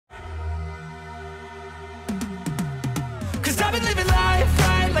I've been living life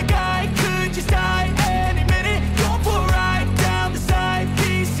right like I could just die any minute. Going for a ride down the side,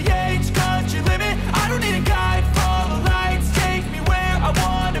 PCH, country limit. I don't need a guide, follow lights, take me where I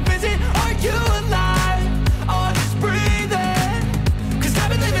wanna visit. Are you alive? Or just breathing? Cause I've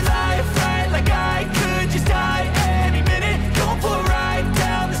been living life right like I could just die any minute. Going for a ride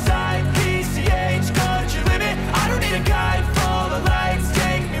down the side, PCH, country limit. I don't need a guide, follow lights,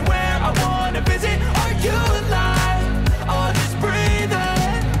 take me where I wanna visit. Are you alive? Or just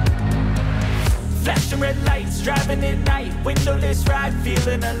breathing? Flashing red lights, driving at night, windowless ride,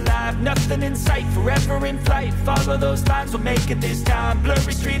 feeling alive. Nothing in sight, forever in flight. Follow those lines, we'll make it this time.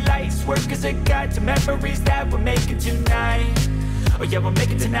 Blurry street lights, work as a guide to memories that we're making tonight. Oh yeah, we'll make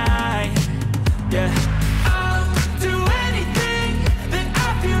it tonight. Yeah. I'll do anything that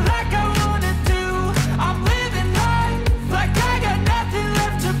I feel like I wanna do. I'm living life like I got nothing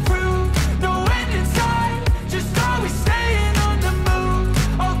left to prove. No end in sight, just always staying on the move.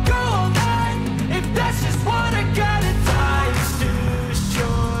 I'll go all night if that's just what I gotta do. Life's too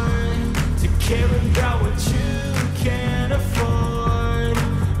short to care about what you can't afford.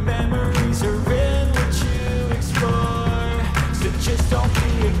 Memories are in what you explore, so just don't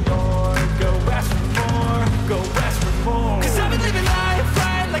be ignored. Go ask for more, go ask for more. Cause I've been living life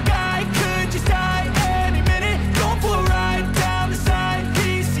right like I could just die any minute. Going for a ride down the side,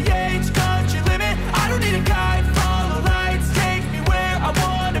 PCH, country limit. I don't need a guide, follow lights, take me where I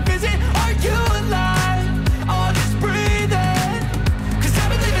wanna visit. Are you alive? Or just breathing? Cause I've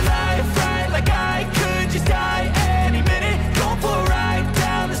been living life right like I could just die any minute. Going for a ride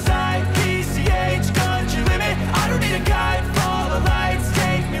down the side, PCH, country limit. I don't need a guide, follow lights,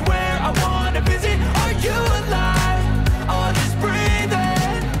 take me where I wanna visit. Are you alive? Or just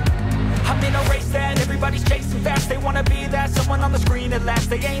breathing? I'm in a race that everybody's chasing fast. They wanna be that someone on the screen at last.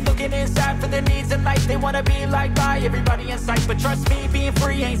 They ain't looking inside for their needs in life. They wanna be liked by everybody in sight. But trust me, being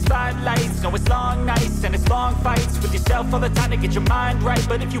free ain't spotlights. No, it's long nights and it's long fights with yourself all the time to get your mind right.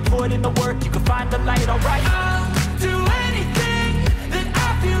 But if you put in the work, you can find the light, alright. I'll do anything that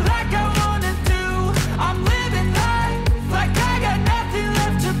I feel like I wanna do. I'm living life like I got nothing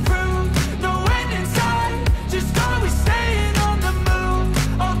left to prove. No end in sight, just always staying on the move.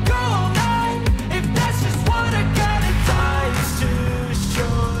 I'll go all night if that's just what I gotta do. Life's too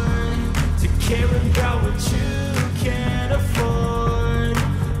short to care about what you can't afford.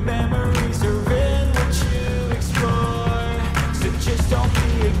 Memories are in what you explore, so just don't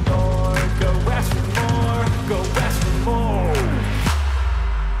be ignored. Go ask for more, go ask for more.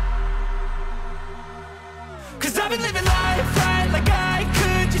 Cause I've been living life right like I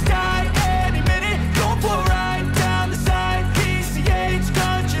could just die any minute. Going for a ride down the side, PCH,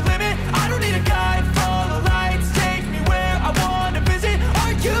 country limit. I don't need a guide, follow lights, take me where I wanna visit.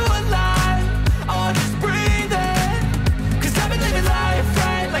 Are you alive? Or just breathing? Cause I've been living life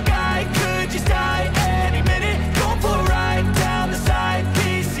right like I could just die any minute. Going for a ride down the side,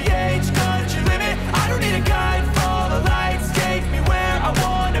 PCH, country limit. I don't need a guide, follow lights, take me where I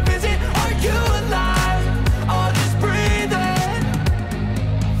wanna visit. Are you alive? Or just breathing?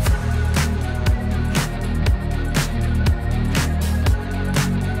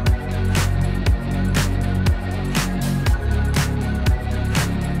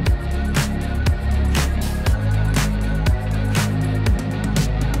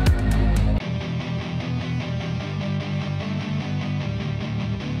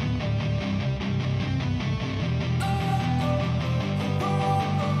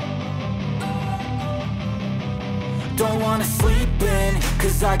 Don't wanna sleep in,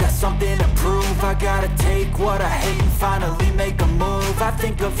 cause I got something to prove. I gotta take what I hate and finally make a move. I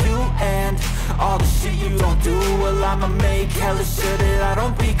think of you and all the shit you don't do. Well, I'ma make hella sure that I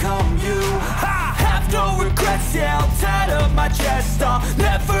don't become you. I have no regrets, yeah, I'll tie up my chest. I'll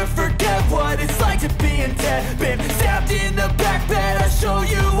never forget what it's like to be in debt. Been stabbed in the back bed, I'll show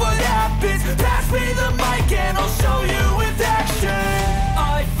you what happens. Pass me the mic and I'll show you with action.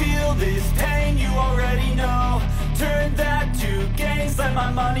 I feel this pain, you already know. Turn that to gains, let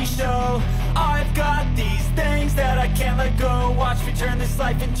my money show. I've got these things that I can't let go. Watch me turn this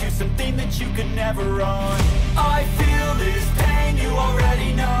life into something that you could never own. I feel this pain, you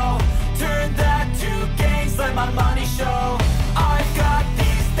already know. Turn that to gains, let my money show. I've got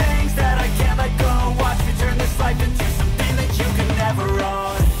these things that I can't let go. Watch me turn this life into something that you could never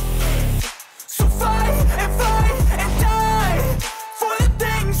own. So fight and die for the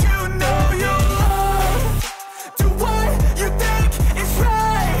things you know you love. Do what you think is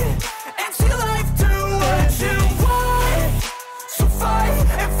right and see life do what you want. So fight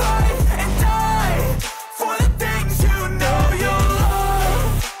and die for the things you know you love.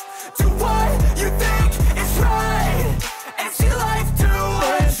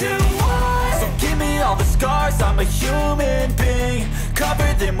 a human being.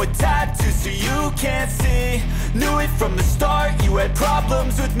 Cover them with tattoos so you can't see. Knew it from the start, you had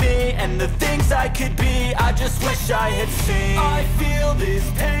problems with me and the things I could be, I just wish I had seen. I feel this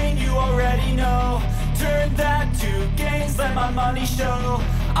pain, you already know. Turn that to gains, let my money show.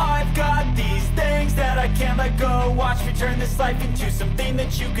 I've got these things that I can't let go. Watch me turn this life into something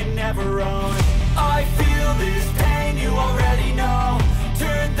that you can never own. I feel this pain, you already know.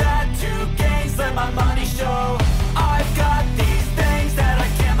 Turn that to gains, let my money show. I've got these things that I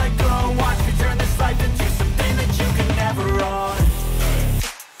can't let go. Watch me turn this life into something that you can never own.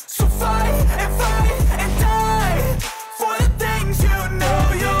 So fight and die for the things you know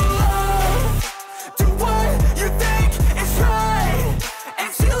you love. Do what you think is right and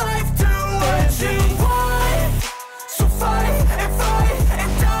see life do what you want. So fight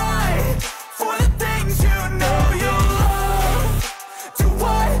and die for the things you know you love. Do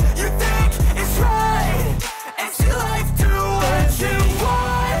what you think is right and see life do what you want.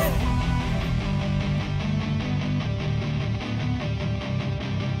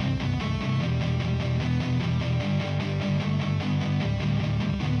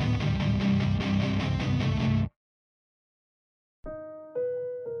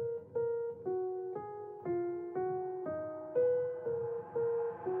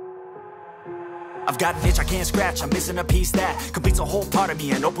 I've got an itch I can't scratch, I'm missing a piece that completes a whole part of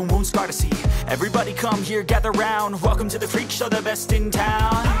me, an open wound scar to see. Everybody come here, gather round, welcome to the freak show, the best in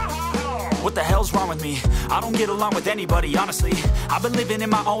town. What the hell's wrong with me? I don't get along with anybody, honestly. I've been living in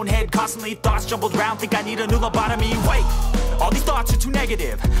my own head constantly, thoughts jumbled round, think I need a new lobotomy. Wait, all these thoughts are too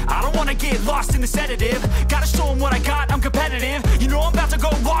negative. I don't wanna get lost in the sedative. Gotta show them what I got, I'm competitive. You know I'm about to go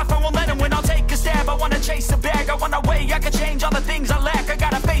off, I won't let them win, I'll take a stab. I wanna chase a bag, I wanna weigh, I can change all the things I lack. I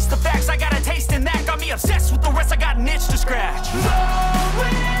gotta face the facts, I got a taste in that. Got me obsessed with the rest, I got an itch to scratch. No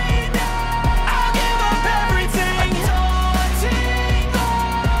way now, I'll give up everything. Daunting all,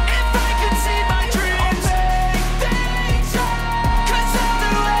 if I could see my dreams, I'll make things right. 'Cause I'll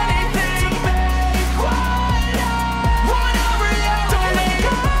do anything to make what I want a reality. Don't let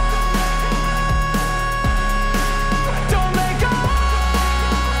go, don't let go.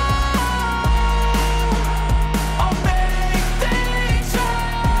 I'll make things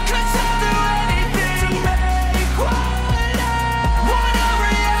right. 'Cause I'll do anything to make what I want a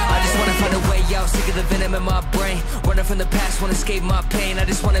reality. I just wanna find a way out, sick of the venom in my brain. Running from the past, wanna escape my pain. I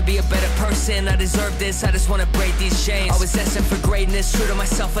just wanna be a better person, I deserve this. I just wanna break these chains. Always asking for greatness, true to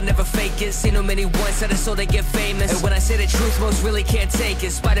myself, I never fake it. Seen too many once that I so they get famous. And when I say the truth, most really can't take it.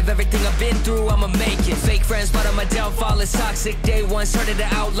 In spite of everything I've been through, I'ma make it. Fake friends, but on my downfall is toxic. Day one, started to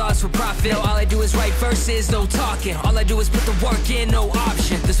outlaws for profit. Now all I do is write verses, no talking. All I do is put the work in, no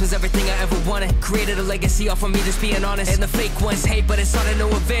option. This was everything I ever wanted. Created a legacy off of me, just being honest. And the fake ones hate, but it's all to no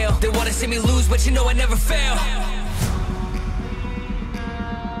avail. They wanna see me lose, but you know I never fail.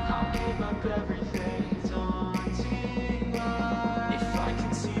 I'll give up everything, daunting all, if I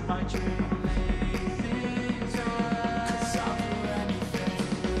can see my dream, make things right. 'Cause I'll do anything,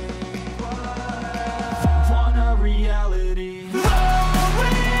 Want a reality. No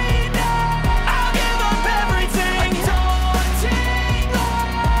way now, I'll give up everything. Daunting all,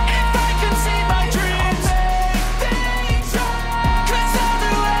 if I can see my dreams, make things right. 'Cause I'll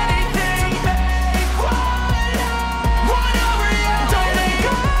do anything to make what I want a reality. Don't let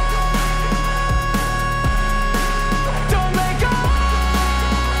go, don't let go.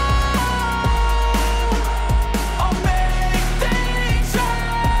 I'll make things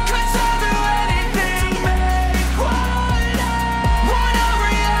right. 'Cause I'll do anything to make what I want a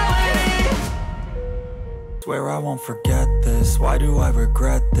reality. Swear I won't forget this, why do I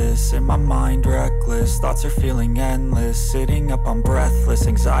regret this? In my mind reckless, thoughts are feeling endless. Sitting up, I'm breathless,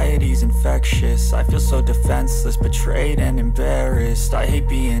 anxiety's infectious. I feel so defenseless, betrayed and embarrassed. I hate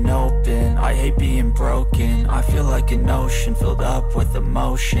being open, I hate being broken. I feel like an ocean filled up with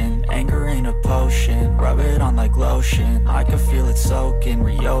emotion. Anger ain't a potion, rub it on like lotion. I can feel it soaking,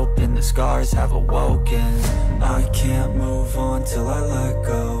 reopen, the scars have awoken. I can't move on till I let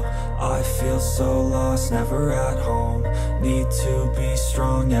go. I feel so lost, never at home. Need to be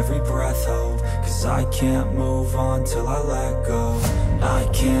strong, every breath hold. 'Cause I can't move on till I let go. I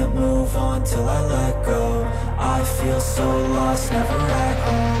can't move on till I let go. I feel so lost, never at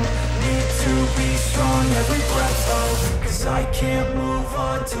home. Need to be strong, every breath hold. 'Cause I can't move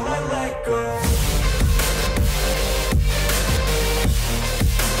on till I let go.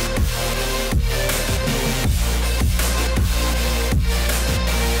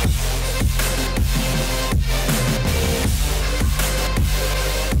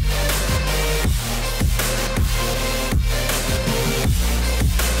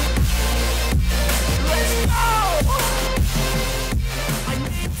 Let's go!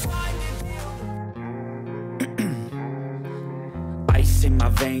 ice in my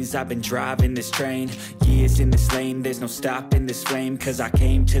veins, I've been driving this train. Years in this lane, there's no stopping this flame. Cause I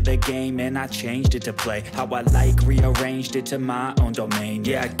came to the game and I changed it to play how I like, rearranged it to my own domain.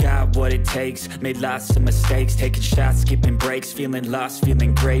 Yeah, I got what it takes, made lots of mistakes, taking shots, skipping breaks, feeling lost,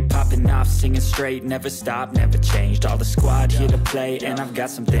 feeling great, popping off, singing straight, never stopped, never changed. All the squad here to play, and I've got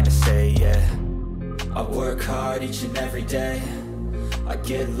something to say, yeah. I work hard each and every day, I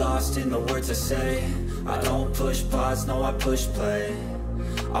get lost in the words I say. I don't push pause, no I push play.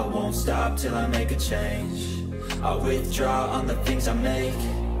 I won't stop till I make a change. I withdraw on the things I make.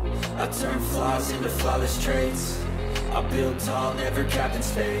 I turn flaws into flawless traits. I build tall, never capped in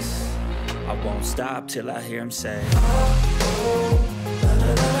space. I won't stop till I hear him say, oh, oh, la,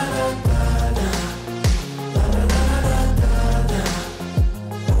 la, la, la, la, la.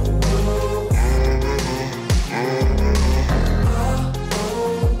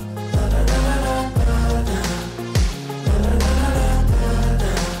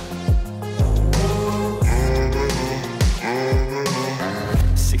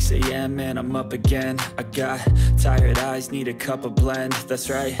 And I'm up again. I got tired eyes, need a cup of blend. That's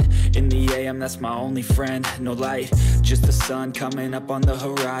right, in the AM, that's my only friend. No light, just the sun coming up on the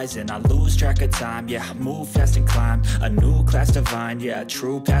horizon. I lose track of time, yeah, I move fast and climb a new class divine, yeah,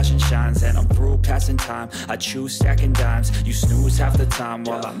 true passion shines. And I'm through passing time, I choose stacking dimes. You snooze half the time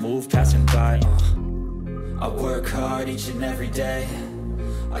while I move passing by. I work hard each and every day,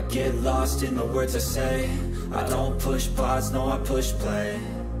 I get lost in the words I say. I don't push pause, no I push play.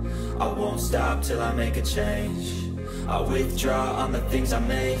 I won't stop till I make a change. I withdraw on the things I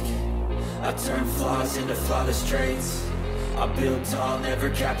make. I turn flaws into flawless traits. I build tall, never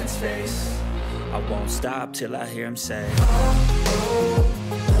capped in space. I won't stop till I hear him say, oh, oh.